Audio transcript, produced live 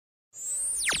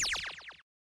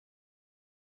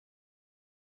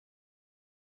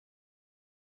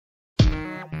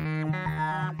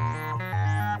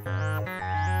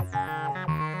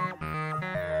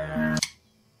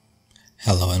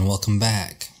Hello and welcome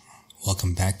back.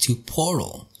 Welcome back to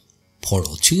Portal.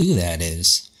 Portal 2, that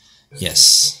is.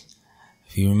 Yes.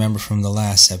 If you remember from the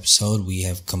last episode, we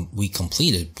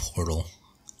completed Portal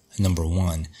number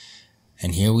 1.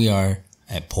 And here we are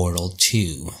at Portal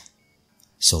 2.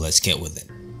 So let's get with it.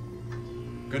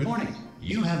 Good morning.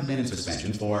 You have been in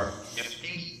suspension for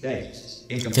 50 days.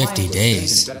 In 50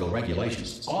 days. Federal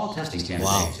regulations, all testing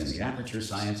candidates in the Aperture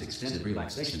Science Extended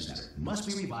Relaxation Center must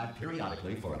be revived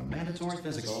periodically for a mandatory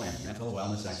physical and mental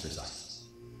wellness exercise.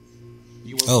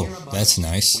 You will hear a buzzer. That's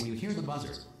nice. When you hear the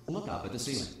buzzer, look up at the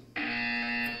ceiling.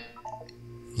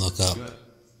 Look up. Good.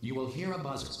 You will hear a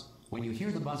buzzer. When you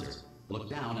hear the buzzer, look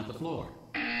down at the floor.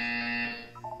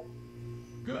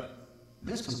 Good.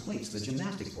 This completes the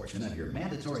gymnastic portion of your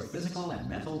mandatory physical and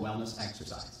mental wellness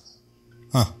exercise.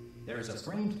 Huh. There is a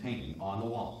framed painting on the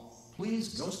wall.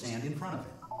 Please go stand in front of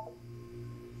it.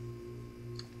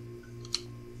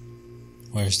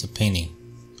 Where's the painting?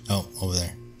 Oh, over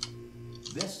there.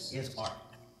 This is art.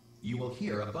 You will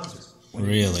hear a buzzer.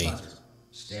 Really?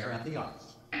 Stare at the art.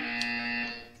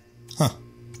 Huh.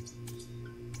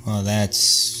 Well,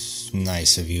 that's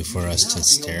nice of you for us to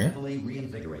stare.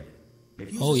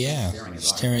 Oh yeah,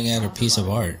 staring at a piece of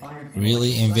art.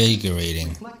 Really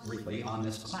invigorating.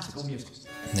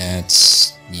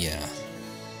 That's, yeah.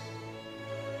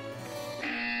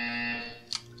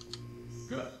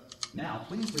 Good. Now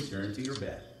please return to your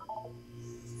bed.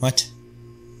 What?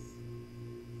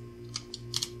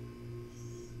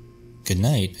 Good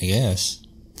night, I guess.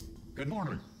 Good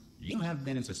morning. You have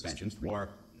been in suspension for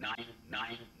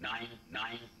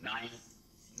 99999.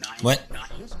 What?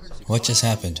 What just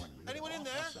happened? Anyone in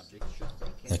there?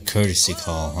 The courtesy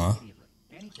call, huh?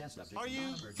 Are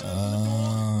you?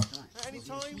 At any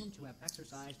time?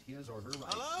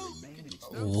 Hello?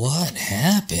 What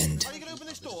happened? Are you gonna open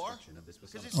this door?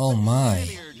 Oh my.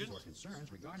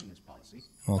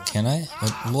 Well, can I?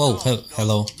 Whoa,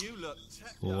 hello. You look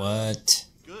What?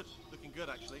 good. Looking good,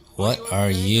 actually. What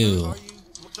are you?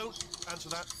 Don't answer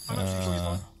that. I'm actually sure you're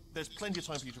fine. There's plenty of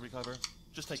time for you to recover.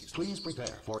 Just take it slow. Please prepare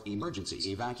for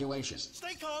emergency evacuation.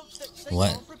 Stay calm. Stay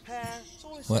What? calm. Prepare. It's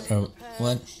all What safe. are- Prepare.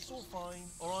 what? It's all fine.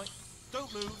 All right.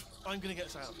 Don't move. I'm gonna get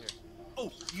us out of here.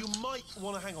 Oh, you might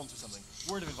want to hang on to something.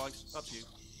 Word of advice. Up to you.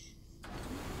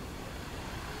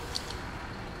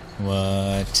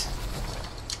 What?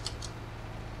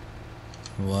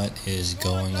 What is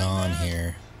going on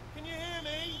here? Can you hear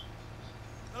me?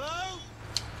 Hello?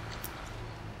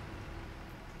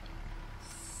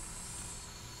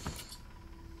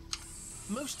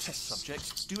 Most test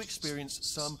subjects do experience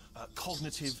some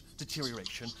cognitive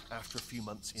deterioration after a few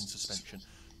months in suspension.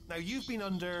 Now, you've been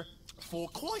under for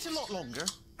quite a lot longer,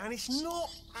 and it's not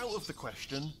out of the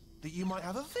question that you might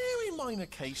have a very minor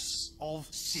case of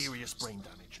serious brain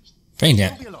damage. Brain Don't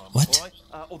damage? be alarmed, What? all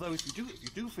right? Although if you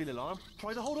do feel alarmed,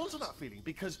 try to hold on to that feeling,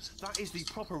 because that is the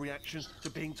proper reaction to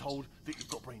being told that you've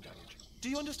got brain damage. Do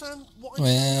you understand what I'm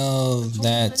saying? Well,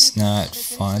 that's not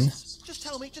fun. Just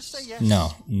tell me, just say yes.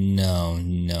 No.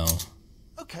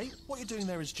 Okay, what you're doing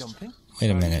there is jumping.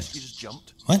 Wait a minute. You just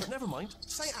jumped. What? But never mind.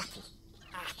 Say apple.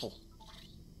 Apple.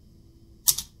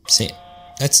 Say,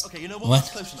 that's, Okay, you know what? what?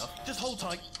 That's close enough. Just hold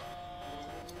tight.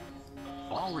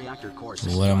 All reactor core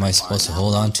What am I supposed to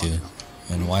hold on to?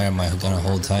 And why am I gonna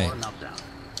hold tight?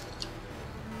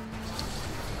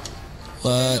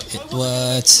 What?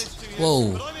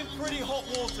 Whoa. But I'm in pretty hot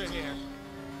water here.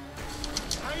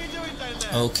 How you doing down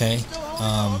there? Okay. Still holding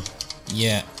on?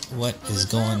 Yeah. What is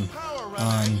going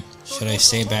on? Should I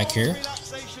stay back here?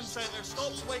 Relaxation center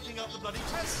stops waking up the bloody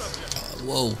test subject.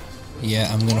 Whoa.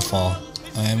 Yeah, I'm gonna fall.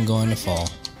 I am going to fall.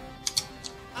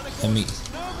 And of Let me, course,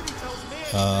 nobody tells me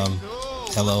anything. No,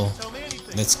 hello. nobody tell me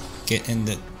anything. Let's get in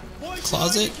the Why should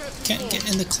closet. I be kept Can't informed?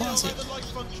 get in the Tell me closet. the life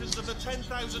functions of the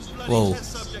 10,000 bloody Whoa.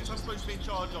 test subjects I'm supposed to be in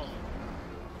charge of.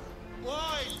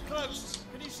 Why? Close.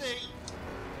 Can you see?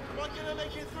 Am I gonna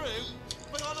make it through?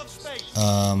 Have I got enough space?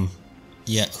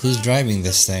 Yeah, who's driving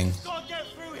this thing? Gotta get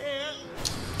through here.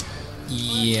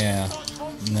 Yeah.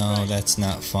 No, that's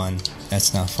not fun.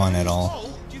 That's not fun at all. How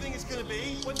do you think it's gonna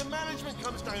be when the management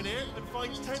comes down here and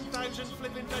finds 10,000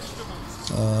 flipping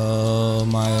vegetables? Oh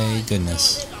my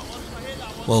goodness.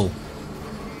 Whoa.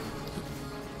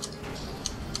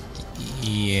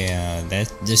 Yeah,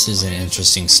 this is an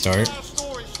interesting start. Our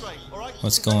story straight, all right?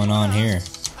 What's going on here?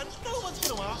 And no one's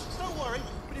gonna ask, don't worry.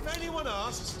 But if anyone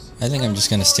asks, I think I'm just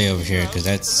gonna stay over here because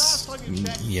that's, last time you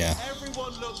checked, yeah.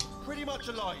 everyone looked pretty much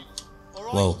alive. All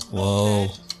right? Whoa, Not whoa.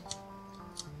 dead.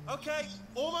 Okay,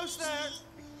 almost there.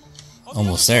 On the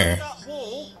Almost other side there. of that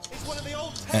wall is one of the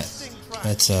old testing tracks.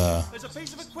 That's There's a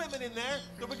piece of equipment in there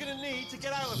that we're gonna need to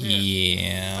get out of here.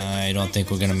 yeah, I don't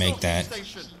think we're gonna make that.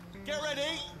 Station. Get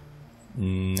ready.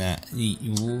 Nah.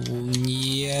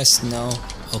 Yes. No.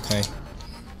 Okay.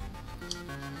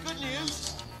 Good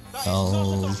news. That is not a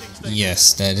Oh, docking station.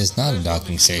 yes. That is not a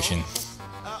docking station.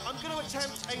 I'm going to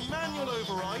attempt a manual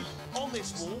override on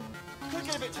this wall. Could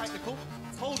get a bit technical.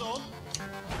 Hold on.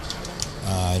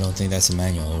 I don't think that's a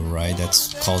manual override.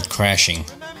 That's called crashing.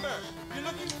 Remember, you're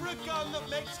looking for a gun that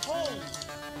makes holes,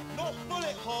 not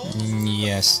bullet holes.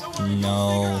 Yes. Don't worry,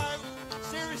 No. we'll figure it out.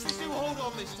 Seriously, do hold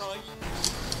on this time.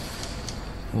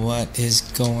 What is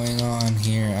going on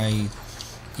here?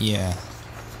 Yeah.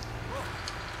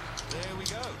 There we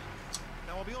go.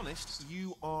 Now, I'll be honest,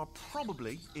 you are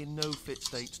probably in no fit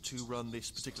state to run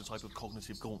this particular type of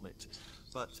cognitive gauntlet.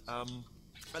 But,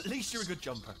 at least you're a good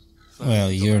jumper. So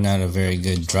Well, you're not a very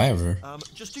good driver.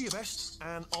 Just do your best,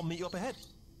 and I'll meet you up ahead.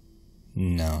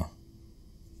 No.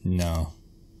 No.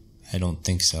 I don't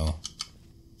think so.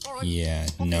 All right. Yeah,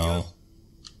 Off you no. go.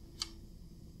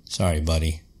 Sorry,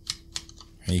 buddy.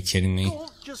 Are you kidding me? Go on,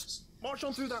 just march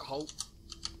on through that hole.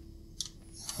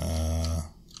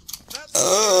 That's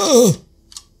Oh!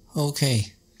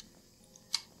 Okay.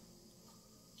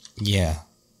 Yeah.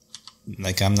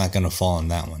 Like, I'm not gonna fall on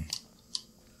that one.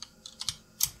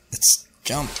 Let's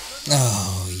jump.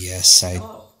 Oh, yes, I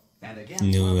Hello, and again,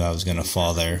 knew welcome I was gonna to the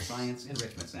fall there. Science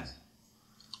Enrichment Center.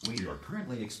 We are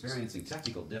currently experiencing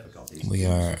technical difficulties. We due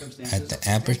to are circumstances at the of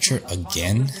aperture potential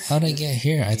again? apocalyptic How'd I conditions get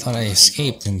here? I thought I beyond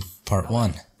escaped in part control.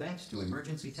 1. Thanks to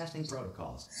emergency testing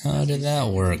protocols. How did that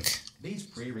work? These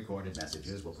pre-recorded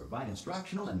messages will provide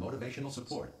instructional and motivational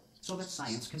support so that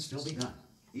science can still be done,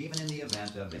 even in the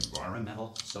event of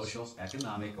environmental, social,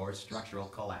 economic, or structural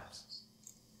collapse.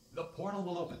 The portal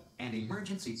will open, and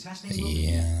emergency testing will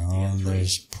begin. Yeah, all In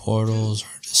those 3, portals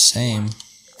are the same.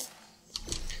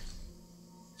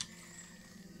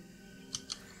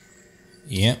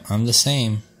 Yep, I'm the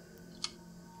same.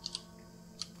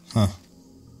 Huh.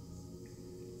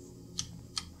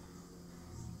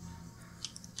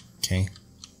 Okay.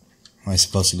 Am I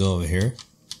supposed to go over here?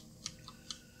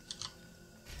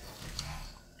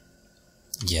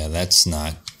 Yeah, that's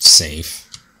not safe.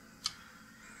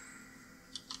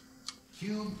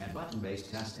 Cube and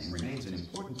button-based testing remains an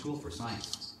important tool for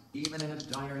science, even in a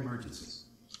dire emergency.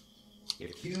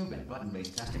 If cube and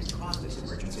button-based testing cause this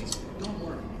emergency, don't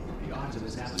worry. The odds of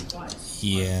this happening twice.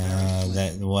 Yeah,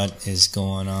 that. What is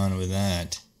going on with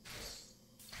that?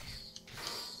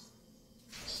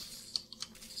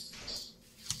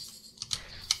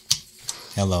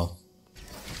 Hello.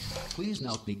 Please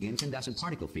note the incandescent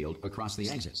particle field across the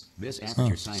exit. This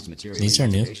aperture science material These are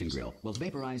new. activation grill will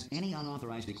vaporize any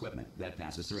unauthorized equipment that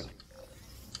passes through it.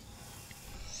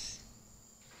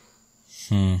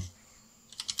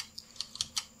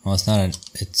 Well, it's not a.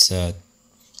 It's a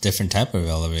different type of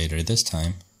elevator this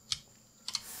time.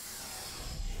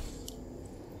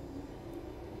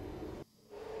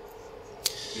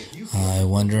 If you I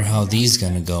wonder how these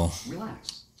gonna go.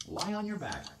 relax, lie on your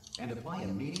back, and apply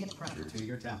immediate pressure to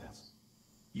your temples.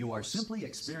 You are simply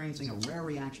experiencing a rare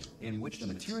reaction in which the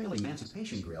material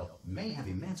emancipation grill may have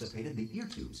emancipated the ear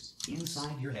tubes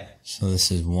inside your head. So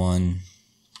this is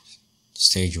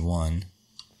stage 1.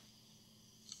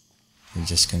 We're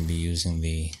just gonna be using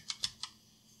the.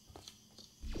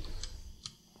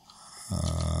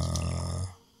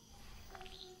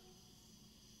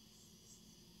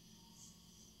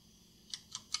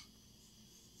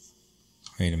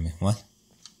 Wait a minute, what?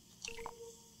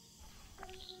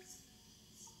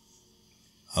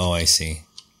 Oh, I see.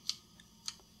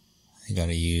 I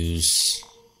gotta use.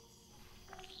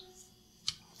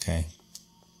 Okay.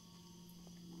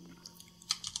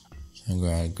 So I'm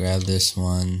gonna grab this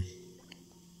one.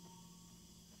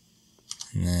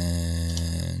 And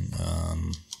then,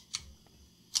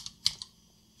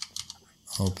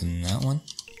 open that one.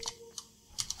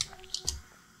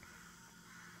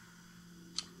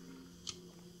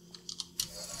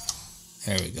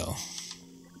 There we go.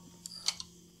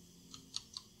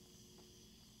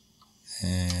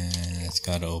 And it's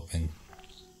got to open.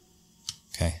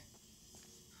 Okay.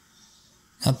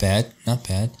 Not bad, not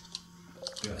bad.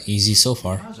 Good. Easy so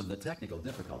far. Because of the technical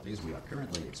difficulties we are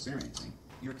currently experiencing,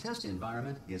 your test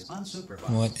environment is unsupervised.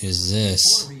 What is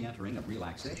this? Before re-entering a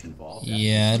relaxation vault,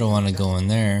 Yeah, I don't want to go in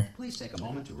there. please take a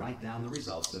moment to write down the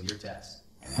results of your test.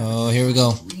 Oh, here we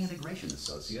go. Reintegration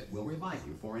associate will revive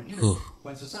you for an interview Ooh,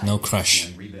 when society no is crush.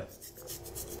 being rebuilt.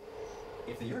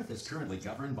 If the Earth is currently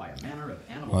governed by a manner of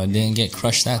animal Well, I didn't get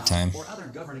crushed that time. or other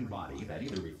governing body that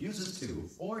either refuses to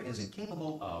or is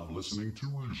incapable of listening to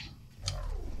reason.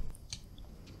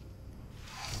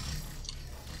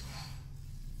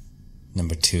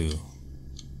 Number 2.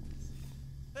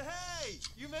 Hey,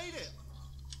 you made it.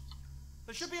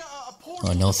 There should be a portal.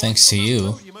 Oh, no thanks to you.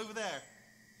 Over there.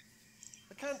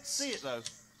 I can't see it though.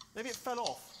 Maybe it fell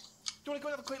off. Do you want to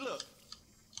go and have a quick look?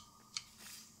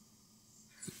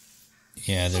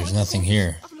 Yeah, there's nothing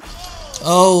here.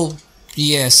 Oh,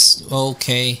 yes.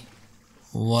 Okay.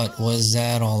 What was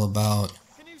that all about?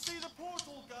 Can you see the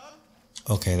portal gun?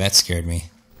 Okay, that scared me.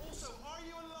 Also, are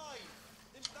you alive?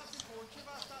 That's important. Should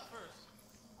have asked that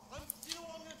first. You know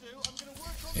what I'm going to do? I'm going to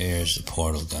work on There's the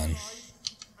portal gun. and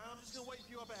I'm just going to wait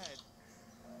for you up ahead.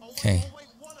 Okay. I'll wait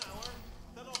 1 hour,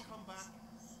 then I'll come back,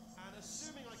 and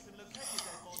assuming I can locate your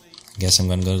dead body. Guess I'm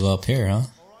gonna go up here, huh? All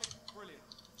right, brilliant.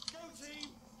 Go team.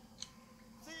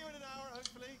 See you in an hour,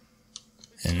 hopefully.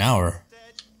 In an hour?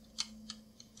 Dead.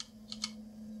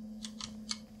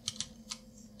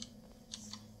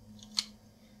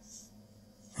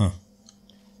 Huh.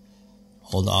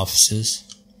 Old offices.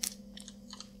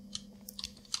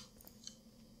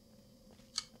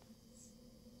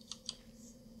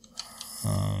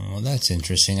 Well, that's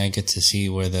interesting. I get to see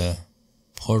where the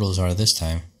portals are this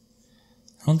time.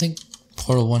 I don't think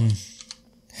Portal 1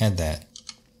 had that.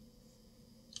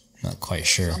 Not quite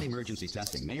sure. Some emergency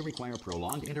testing may require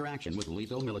prolonged interaction with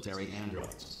lethal military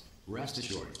androids. Rest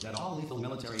assured that all lethal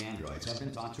military androids have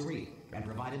been taught to read and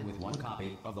provided with 1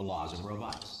 copy of the Laws of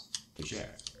Robotics to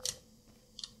share.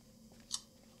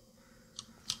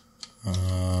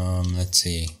 Let's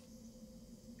see.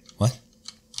 What?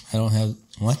 I don't have...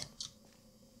 What?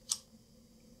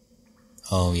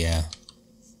 Oh, yeah.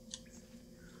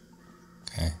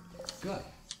 Okay. Good.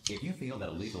 If you feel that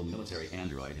a lethal military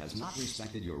android has not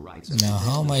respected your rights... Now,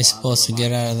 how am I supposed to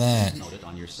get out of that? Note it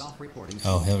on your self-reporting...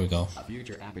 Oh, here we go. A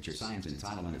future Aperture Science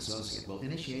Entitlement Associate will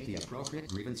initiate the appropriate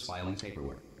grievance filing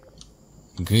paperwork.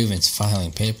 Grievance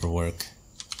filing paperwork.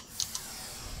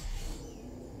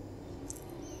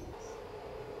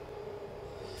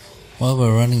 Well,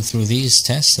 we're running through these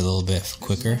tests a little bit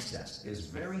quicker. This test is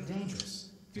very dangerous.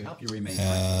 To help you remain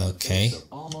okay. of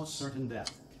almost certain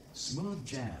death, smooth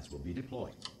jazz will be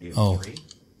deployed. In Oh. 3,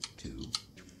 2,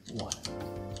 1.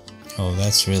 Oh,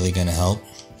 that's really gonna help.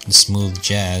 The smooth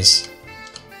jazz.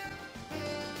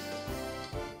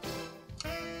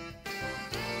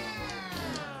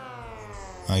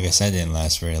 I guess that didn't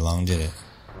last very long, did it?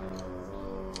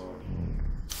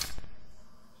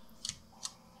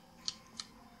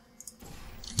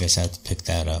 I guess I have to pick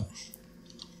that up.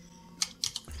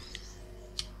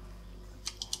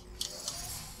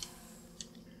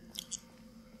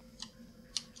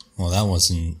 Well, that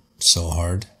wasn't so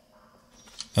hard.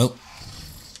 Oh.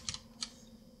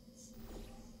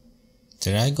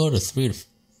 Did I go to 3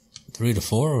 to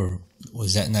 4, or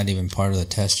was that not even part of the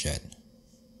test yet?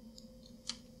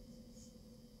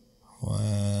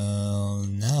 Well,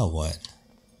 now what?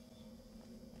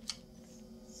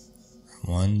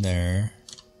 1 there,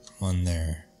 1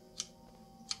 there.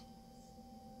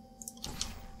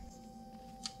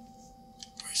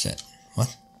 Where's that?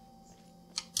 What?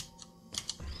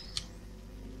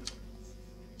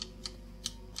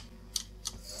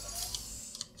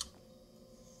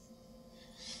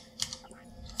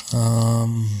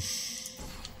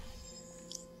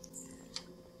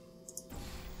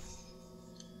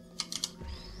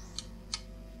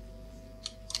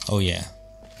 Oh yeah.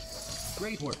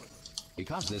 Great work.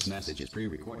 Because this message is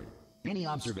pre-recorded, any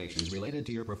observations related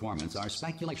to your performance are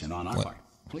speculation on our What? part.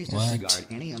 Please What? disregard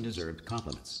any undeserved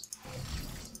compliments.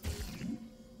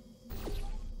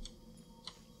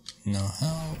 No,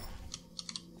 how?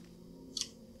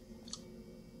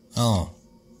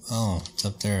 Oh, it's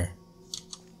up there.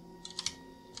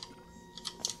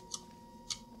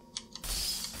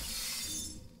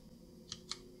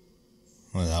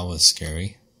 Well, that was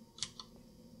scary.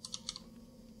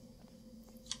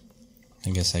 I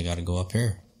guess I gotta go up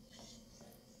here.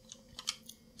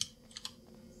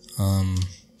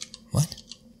 What?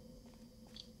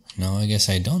 No, I guess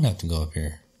I don't have to go up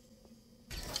here.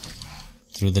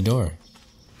 Through the door.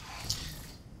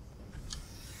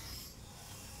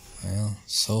 Well,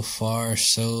 so far,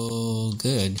 so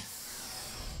good.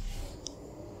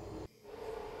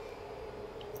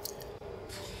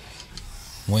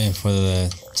 Waiting for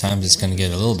the times it's gonna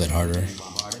get a little bit harder.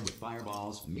 Bombarded with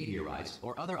fireballs, meteorites,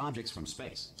 or other objects from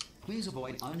space. Please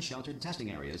avoid unsheltered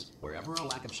testing areas wherever a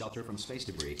lack of shelter from space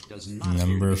debris does not appear to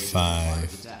Number be a part 5.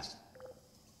 of the test.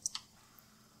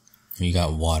 You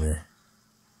got water.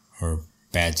 Or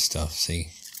bad stuff, see?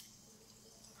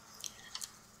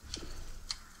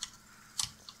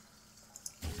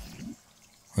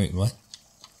 Wait, what?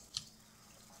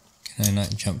 Can I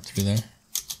not jump through there?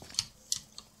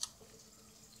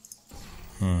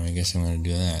 Oh, I guess I'm gonna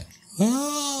do that.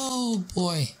 Oh,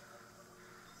 boy.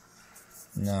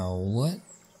 Now, what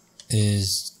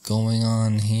is going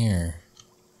on here?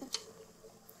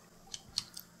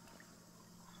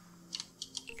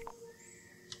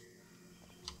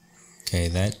 Okay,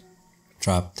 that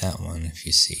dropped that one, if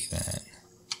you see that.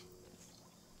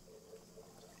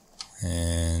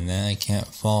 And then I can't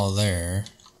fall there.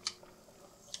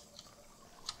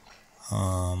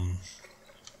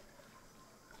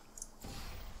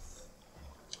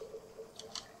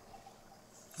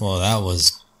 Well, that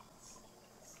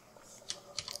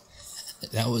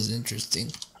was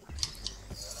interesting.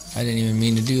 I didn't even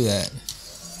mean to do that.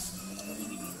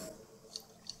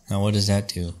 Now what does that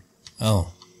do?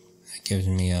 Oh, that gives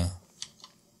me a...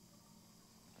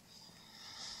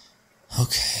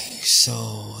 Okay,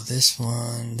 so this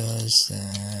one does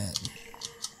that.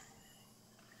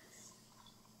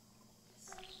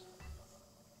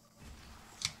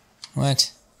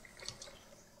 What?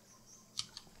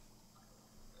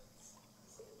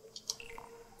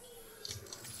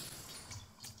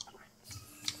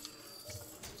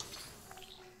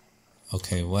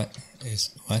 Okay, what?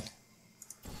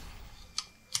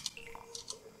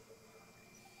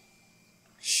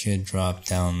 Should drop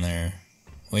down there.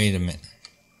 Wait a minute.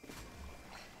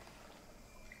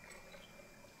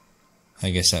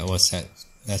 I guess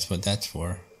that's what that's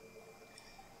for.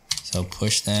 So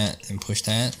push that and push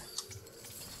that.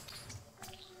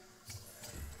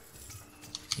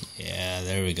 Yeah,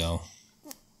 there we go.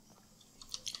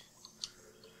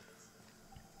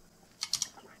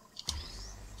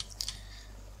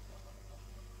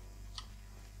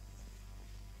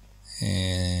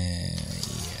 And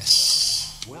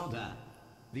yes. Well done.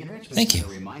 The enrichment Thank you.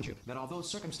 center reminds you that although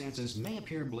circumstances may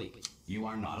appear bleak, you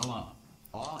are not alone.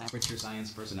 All Aperture Science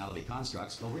personality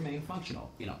constructs will remain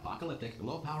functional in apocalyptic,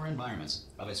 low-power environments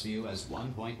of as few as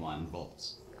 1.1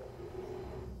 volts.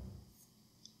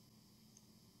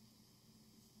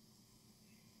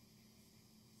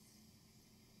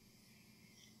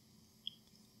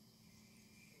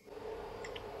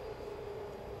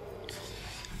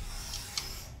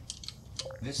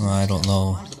 Well, I don't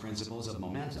know. The principles of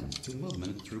momentum to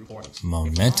movement through portals.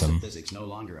 Momentum? If physics no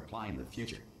longer apply in the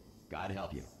future, God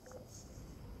help you.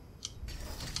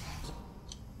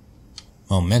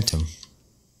 Momentum.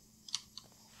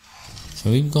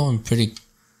 So we've going pretty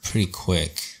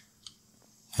quick.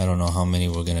 I don't know how many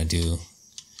we're gonna do.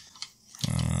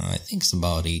 I think it's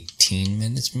about 18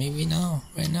 minutes maybe now,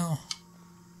 right now.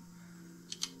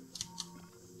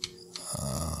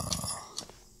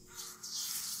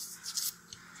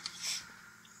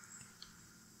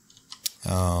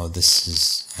 Oh, this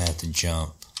is, I have to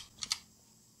jump.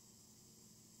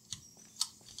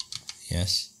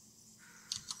 Yes.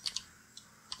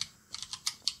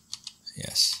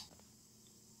 Yes.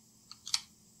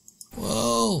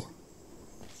 Whoa!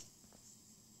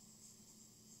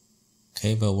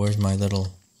 Okay, but where's my little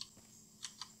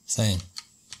thing?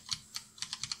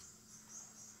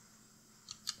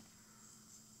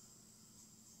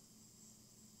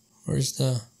 Where's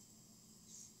the...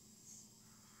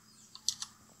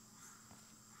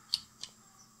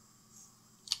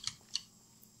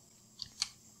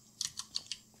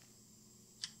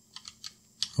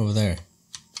 Over there.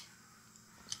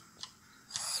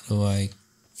 How do I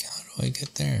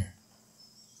get there?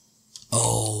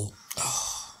 Oh.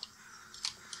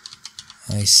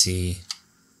 I see.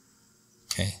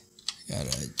 Okay.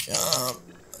 Gotta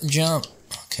jump.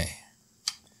 Okay.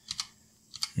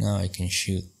 Now I can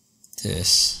shoot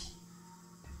this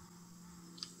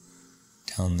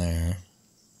down there.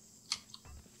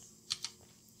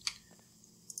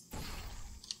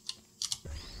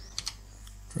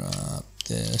 Drop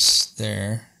this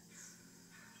there.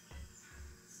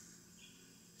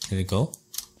 Did it go?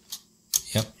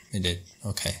 Yep, it did.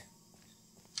 Okay.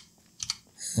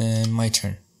 And my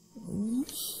turn.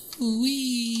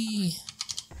 Whee!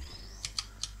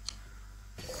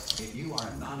 If you are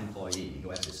a non-employee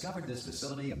who has discovered this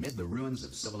facility amid the ruins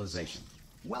of civilization,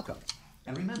 welcome.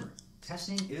 And remember,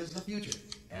 testing is the future,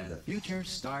 and the future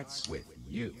starts with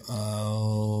you.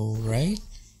 All right.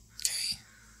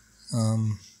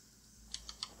 Okay.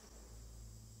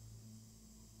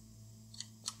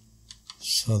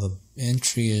 So the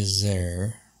entry is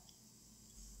there.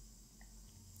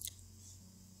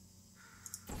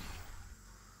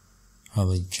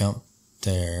 Probably jump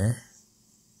there.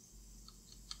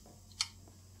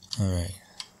 Alright.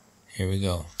 Here we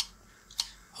go.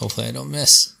 Hopefully I don't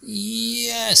miss.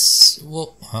 Yes!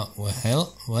 Whoa. What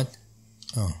hell? What?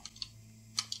 Oh.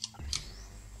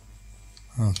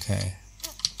 Okay.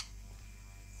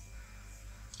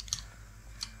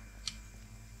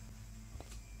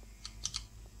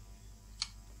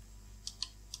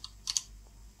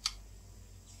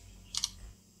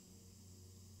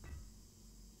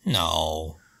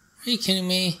 No. Are you kidding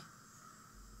me?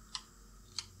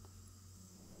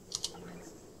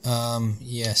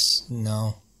 Yes,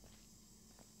 no.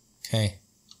 Okay.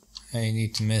 I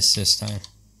need to miss this time.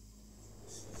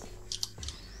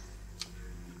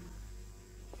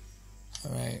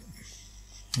 Alright.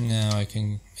 Now I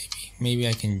can, maybe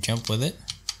I can jump with it.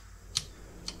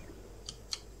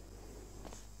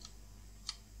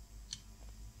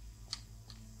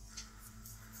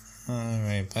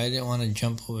 Alright, but I didn't want to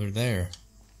jump over there.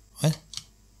 What?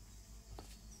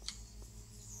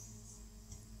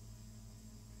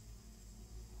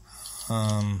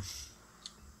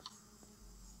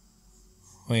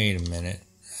 Wait a minute.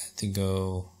 I have to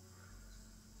go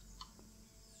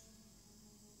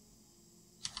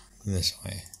this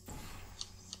way.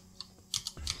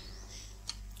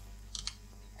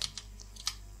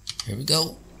 Here we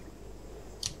go.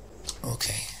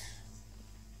 Okay.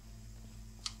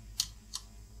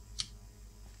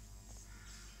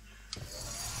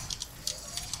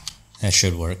 That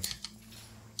should work.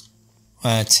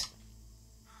 What?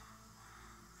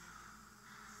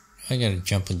 I gotta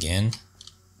jump again.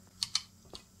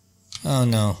 Oh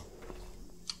no.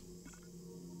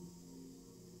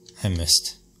 I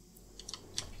missed.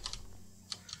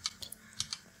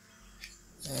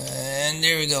 And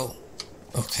there we go.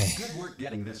 Okay. Good work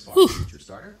getting this far, Whew. future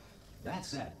starter. That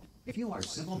said, if you are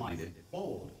simple-minded,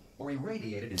 bold, or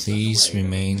irradiated in Please such a way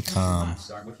remain that the calm. does not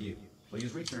start with you,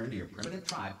 please return to your primitive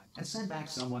tribe and send back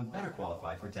someone better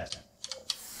qualified for testing.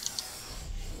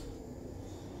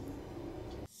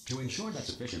 To ensure that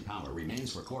sufficient power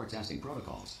remains for core testing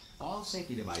protocols, all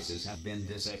safety devices have been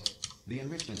disabled. The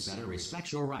Enrichment Center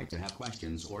respects your right to have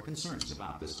questions or concerns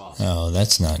about this policy. Oh,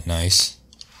 that's not nice.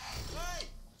 Hey!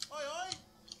 Oi, oi!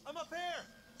 I'm up here!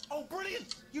 Oh,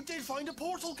 brilliant! You did find a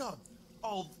portal gun!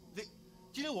 Oh, do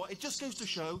you know what? It just goes to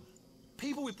show,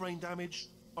 people with brain damage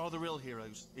are the real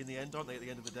heroes in the end, aren't they, at the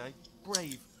end of the day?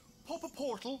 Brave. Pop a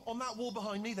portal on that wall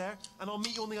behind me there, and I'll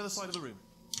meet you on the other side of the room.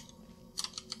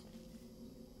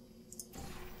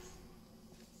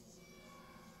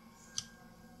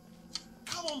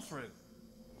 Come on through.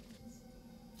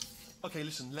 Okay,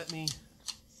 listen, let me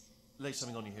lay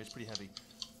something on you here. It's pretty heavy.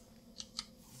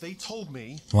 They told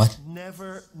me What?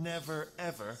 never, never,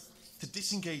 ever to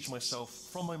disengage myself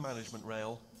from my management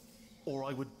rail or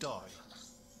I would die.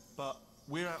 But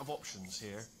we're out of options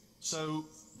here, so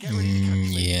get ready to catch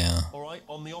me. Yeah. Alright,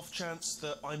 on the off chance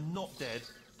that I'm not dead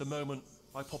the moment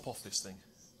I pop off this thing.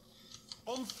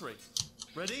 On 3.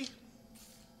 Ready?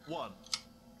 1,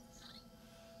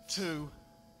 2,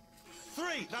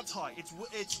 3. That's high.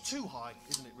 It's too high,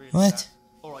 isn't it, really? What?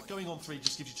 Alright, going on 3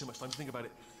 just gives you too much time to think about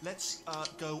it. Let's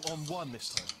go on 1 this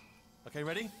time. Okay,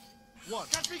 ready? 1.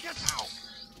 Catch me, catch! Ow!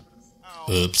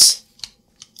 Ow. Oops.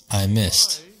 I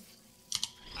missed.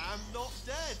 I'm not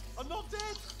dead. I'm not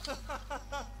dead.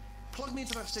 Plug me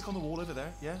into that stick on the wall over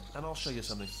there, yeah? And I'll show you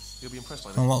something. You'll be impressed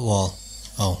by that. On what wall?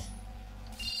 Oh.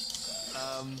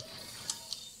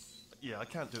 Yeah, I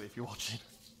can't do it if you're watching.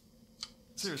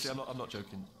 Seriously, I'm not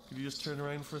joking. Could you just turn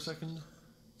around for a second?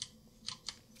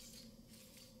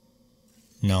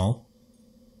 No.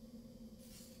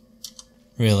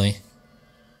 Really?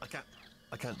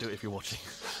 I can't do it if you're watching.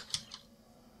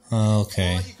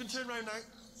 Okay. Alright, you can turn around now.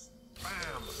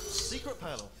 Bam! Secret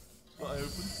panel. Got it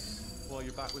open while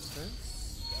your back was turned.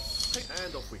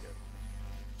 And off we go.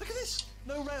 Look at this!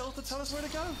 No rail to tell us where to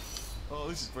go. Oh,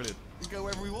 this is brilliant. We can go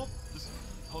wherever we want. Just,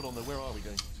 hold on though, where are we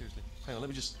going? Seriously. Hang on, let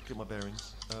me just get my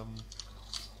bearings.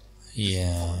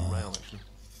 Yeah. Follow the rail, actually.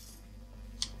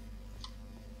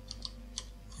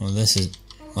 Well, this is...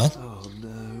 What? Oh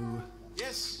no.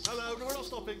 Yes, hello, no, we're not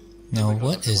stopping. Now,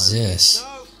 what is this?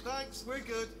 No, thanks, we're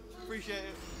good. Appreciate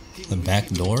it. Keep The moving, back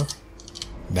keep moving. door?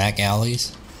 Back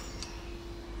alleys?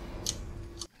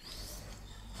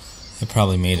 I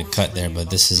probably made a cut there, but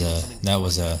this is that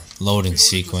was a loading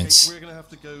sequence. We're gonna have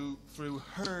to go through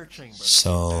her chamber.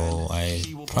 So and I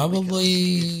she will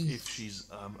probably... if she's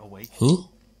awake. Who?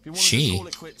 If you want to She? just call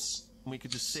it quits, and we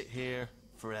could just sit here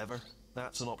forever.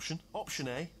 That's an option. Option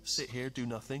A, sit here, do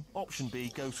nothing. Option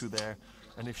B, go through there,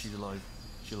 and if she's alive,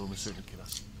 she'll almost certainly kill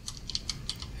us.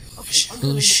 Okay, I'm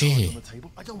gonna Who's leave the cards she? on the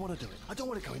table. I don't want to do it. I don't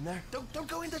want to go in there. Don't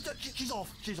go in there. She's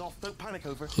off. She's off. Don't panic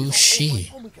over. Who's She's off.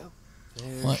 she? On we go.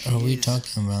 There What she are we is.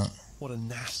 talking about? What a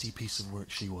nasty piece of work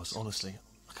she was, honestly.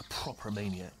 Like a proper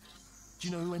maniac. Do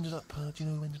you know who ended up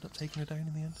taking her down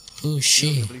in the end? Who's You she?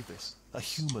 wouldn't believe this. A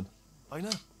human. I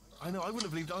know. I wouldn't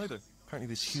have believed either. Apparently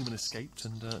this human escaped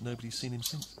and nobody's seen him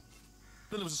since.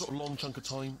 Then there was a sort of long chunk of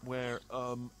time where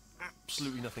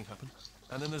absolutely nothing happened.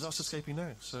 And then there's us escaping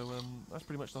now. So that's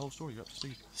pretty much the whole story. You're up to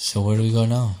speed. So where do we go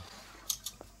now?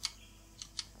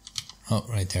 Oh,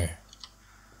 right there.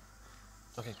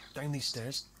 Okay, down these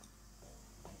stairs.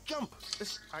 Jump!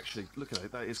 Actually, look at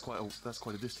it. That's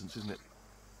quite a distance, isn't it?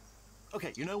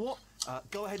 Okay, you know what?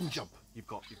 Go ahead and jump. You've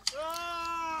got.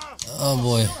 Ah! Oh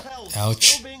boy! Ouch!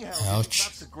 Still being held. Ouch!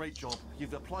 That's a great job.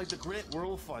 You've applied the grit. We're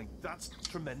all fine. That's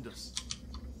tremendous.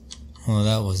 Well,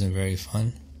 that wasn't very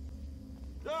fun.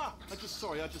 Ah! I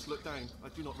just looked down. I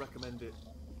do not recommend it.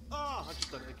 Ah! I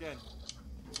just done it again.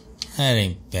 That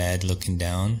ain't bad looking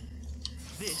down.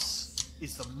 This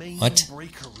is the main What?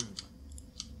 breaker room.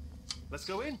 Let's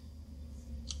go in.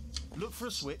 Look for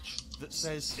a switch that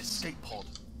says escape pod.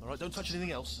 Alright, don't touch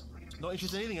anything else. Not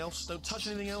interested in anything else. Don't touch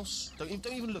anything else. Don't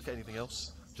even look at anything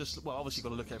else. Just, well, obviously you've got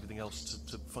to look at everything else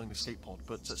to find the escape pod.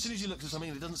 But as soon as you look at something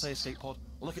and it doesn't say escape pod,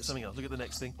 look at something else. Look at the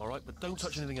next thing, alright? But don't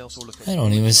touch anything else or look at I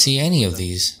don't even see any of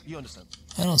these. You understand?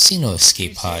 I don't see no Can escape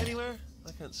you see it pod. anywhere?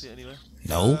 I can't see it anywhere.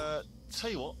 No? Tell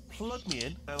you what, plug me in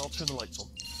and I'll turn the lights on.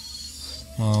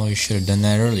 Well, you should have done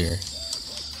that earlier.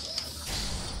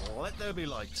 Let there be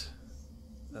light.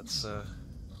 That's,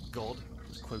 God.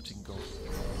 Just quoting God.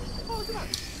 Oh, look at that.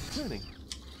 It's turning.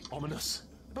 Ominous.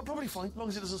 But probably fine, as long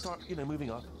as it doesn't start, moving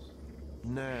up.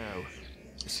 Now.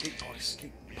 Escape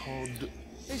pod.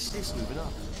 It's moving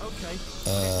up. Okay.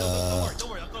 Don't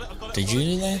worry. I've got it. Did you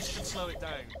do that? This should slow it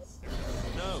down.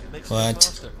 No, it makes it What?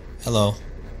 faster. Hello.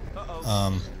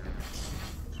 Uh-oh.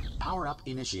 Power up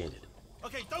initiated.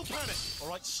 Okay, don't panic. All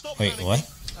right, stop. Wait, panicking. what?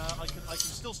 I can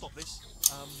still stop this.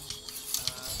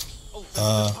 There's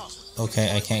a password.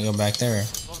 Okay, I can't go back there.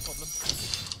 Not a problem.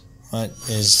 What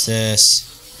is this?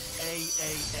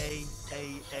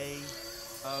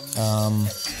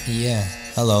 Yeah.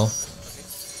 Hello.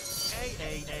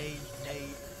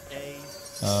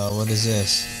 What is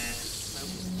this?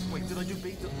 Wait, did I do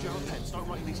B? Do you have a pen? Start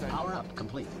writing these down. Power up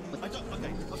complete. I don't.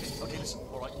 Okay. Listen.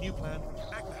 All right, new plan.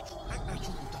 Act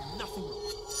natural. You've done nothing wrong.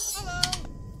 Hello.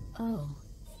 Oh,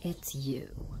 it's you.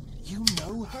 You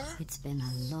know her? It's been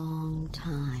a long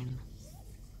time.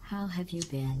 How have you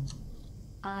been?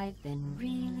 I've been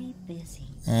really busy.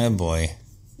 Oh boy.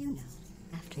 You know,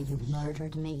 after you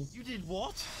murdered me. You did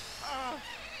what?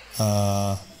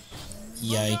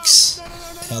 Yikes. No.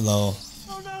 Hello.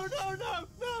 Oh no.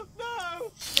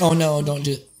 Oh no, don't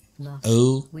do. Look,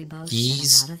 Oh, we both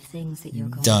he's did a lot of things that you're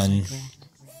going done. to regret.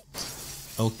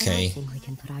 Okay. And I think we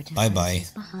can put our Bye-bye.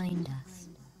 differences behind us.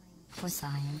 For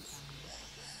science.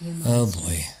 You Oh must.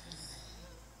 boy.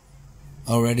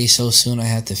 Already so soon I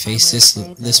have to face this I'm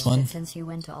afraid, this though, one? that since you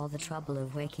went to all the trouble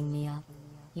of waking me up,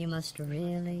 you must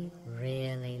really,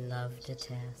 really love to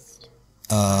test.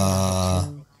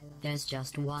 There's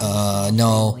just one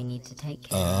no. we need to take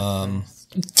care of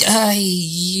first.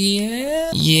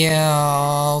 Yeah.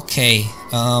 Yeah, okay.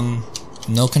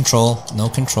 No control.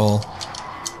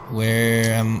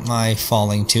 Where am I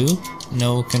falling to?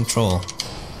 No control.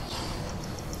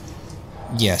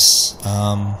 Yes.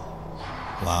 Wow.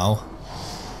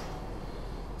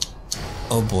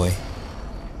 Oh boy.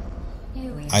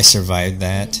 Here we I are. survived The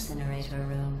that. incinerator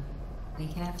room. Be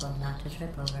careful not to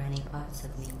trip over any parts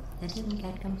of me that didn't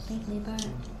get completely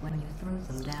burned when you threw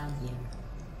them down here.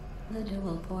 The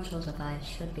dual portal device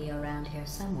should be around here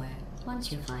somewhere.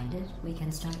 Once you find it, we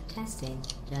can start testing,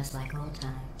 just like old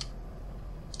times.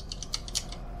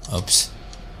 Oops.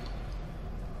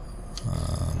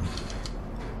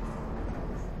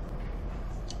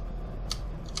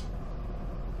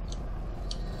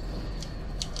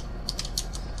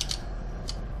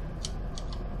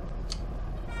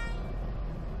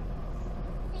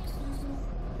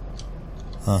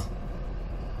 Huh.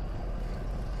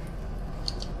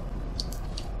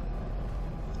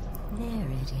 There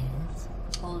it is.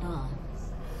 Hold on.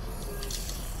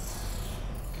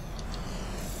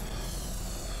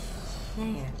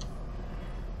 There.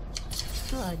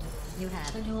 Good. You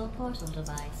have a dual portal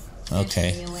device.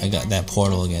 Okay, There's your I got way that back to the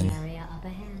portal testing again. area up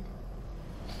ahead.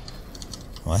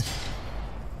 What?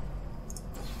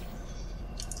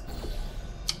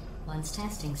 Once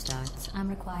testing starts, I'm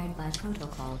required by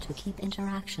protocol to keep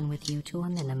interaction with you to a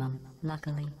minimum.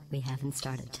 Luckily, we haven't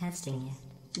started testing yet.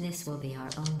 This will be our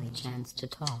only chance to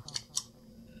talk.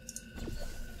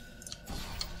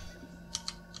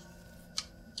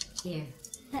 Here,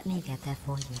 let me get that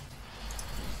for you.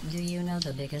 Do you know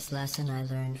the biggest lesson I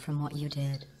learned from what you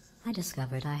did? I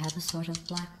discovered I have a sort of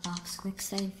black box quick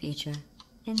save feature.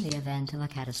 In the event of a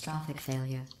catastrophic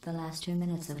failure, the last 2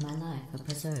 minutes of my life are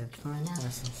preserved for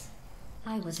analysis.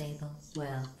 I was able,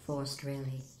 well, forced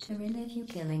really, to relive you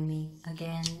killing me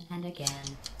again and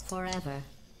again, forever.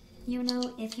 You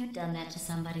know, if you'd done that to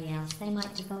somebody else, they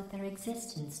might devote their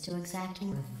existence to exacting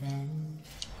revenge.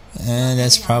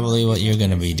 That's probably what you're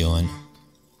gonna be doing.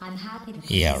 I'm happy to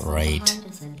Yeah, put this all right. behind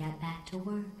us and get back to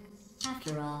work.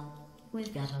 After all,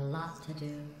 we've got a lot to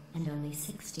do and only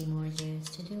 60 more years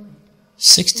to do it.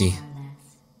 60. More or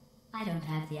less. I don't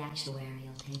have the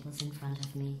actuarial tables in front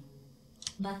of me.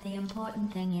 But the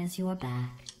important thing is you're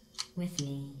back with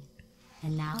me.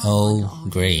 And now I want to Oh, all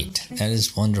great. do That is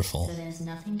So wonderful. there's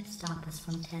nothing to stop us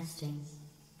from testing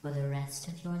for the rest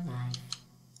of your life.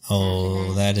 Oh,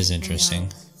 After that is who interesting.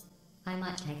 knows? I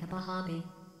might take up a hobby.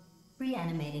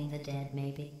 Reanimating the dead,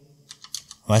 maybe.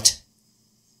 What?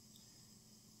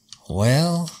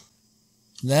 Well,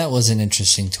 that was an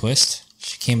interesting twist.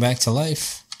 She came back to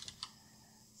life.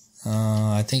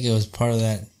 I think it was part of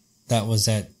that. That was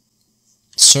that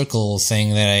circle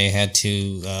thing that I had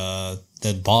to,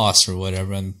 the boss or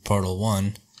whatever in Portal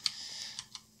 1.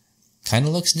 Kind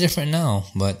of looks different now,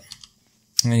 but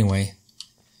anyway.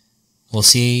 We'll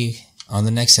see on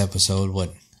the next episode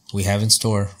what we have in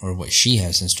store, or what she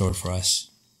has in store for us.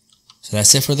 So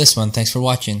that's it for this one. Thanks for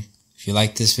watching. If you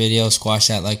like this video, squash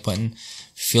that like button.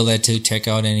 If you feel that too, check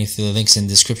out any of the links in the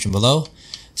description below.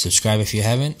 Subscribe if you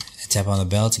haven't, and tap on the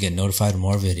bell to get notified of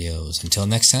more videos. Until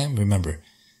next time, remember,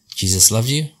 Jesus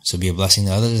loves you, so be a blessing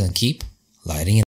to others and keep lighting it.